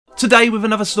Today with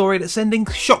another story that's sending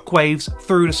shockwaves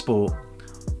through the sport.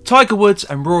 Tiger Woods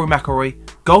and Rory McIlroy,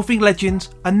 golfing legends,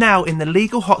 are now in the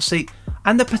legal hot seat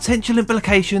and the potential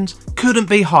implications couldn't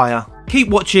be higher. Keep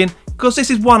watching because this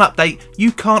is one update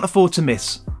you can't afford to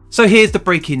miss. So here's the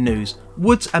breaking news.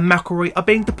 Woods and McIlroy are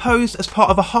being deposed as part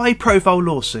of a high profile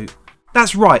lawsuit.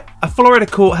 That's right, a Florida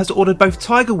court has ordered both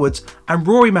Tiger Woods and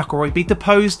Rory McIlroy be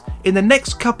deposed in the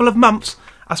next couple of months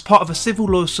as part of a civil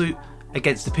lawsuit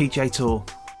against the PGA Tour.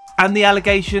 And the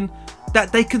allegation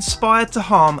that they conspired to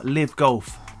harm LIV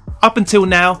Golf. Up until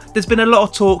now, there's been a lot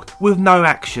of talk with no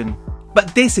action.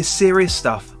 But this is serious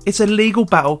stuff. It's a legal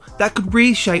battle that could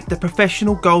reshape the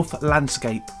professional golf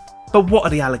landscape. But what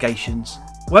are the allegations?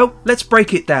 Well, let's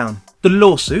break it down. The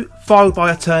lawsuit, filed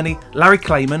by attorney Larry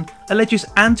Klayman, alleges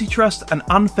antitrust and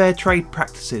unfair trade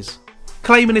practices.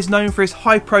 Klayman is known for his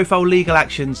high-profile legal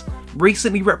actions,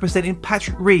 recently representing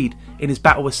Patrick Reed in his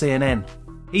battle with CNN.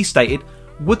 He stated,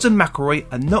 Woods and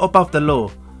McIlroy are not above the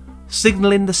law,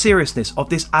 signalling the seriousness of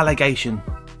this allegation.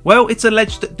 Well, it's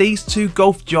alleged that these two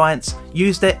golf giants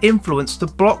used their influence to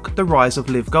block the rise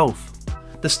of LIV Golf.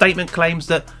 The statement claims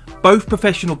that both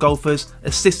professional golfers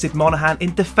assisted Monahan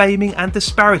in defaming and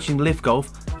disparaging LIV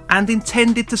Golf and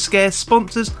intended to scare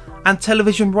sponsors and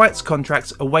television rights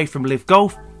contracts away from LIV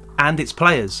Golf and its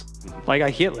players.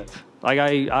 I hate LIV.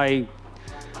 I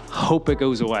hope it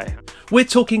goes away. We're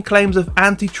talking claims of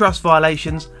antitrust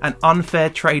violations and unfair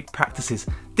trade practices.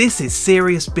 This is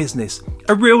serious business.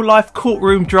 A real life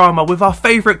courtroom drama with our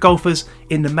favourite golfers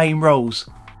in the main roles.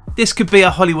 This could be a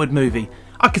Hollywood movie.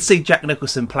 I could see Jack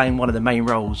Nicholson playing one of the main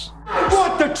roles. I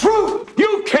want the truth!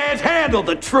 You can't handle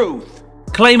the truth!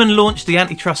 Klayman launched the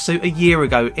antitrust suit a year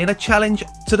ago in a challenge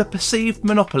to the perceived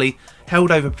monopoly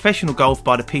held over professional golf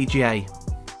by the PGA.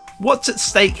 What's at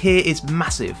stake here is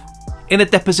massive. In a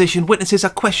deposition, witnesses are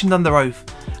questioned under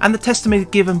oath, and the testimony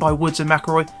given by Woods and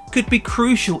McIlroy could be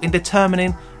crucial in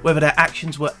determining whether their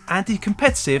actions were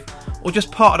anti-competitive or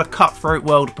just part of the cutthroat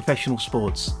world of professional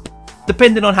sports.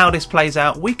 Depending on how this plays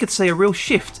out, we could see a real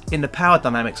shift in the power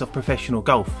dynamics of professional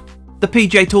golf. The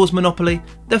PGA Tour's monopoly,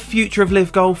 the future of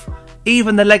LIV Golf,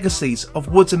 even the legacies of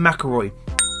Woods and McIlroy.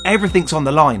 Everything's on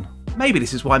the line. Maybe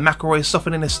this is why McIlroy is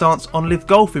softening his stance on LIV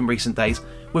Golf in recent days,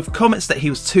 with comments that he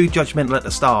was too judgmental at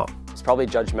the start. It's probably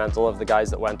judgmental of the guys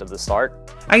that went at the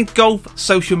start. And golf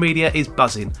social media is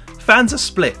buzzing. Fans are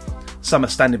split. Some are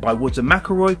standing by Woods and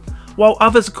McIlroy, while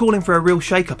others are calling for a real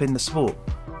shake-up in the sport.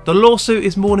 The lawsuit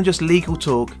is more than just legal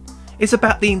talk. It's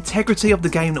about the integrity of the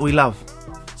game that we love.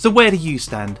 So where do you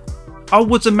stand? Are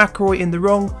Woods and McIlroy in the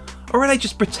wrong, or are they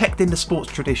just protecting the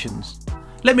sport's traditions?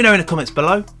 Let me know in the comments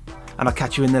below, and I'll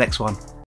catch you in the next one.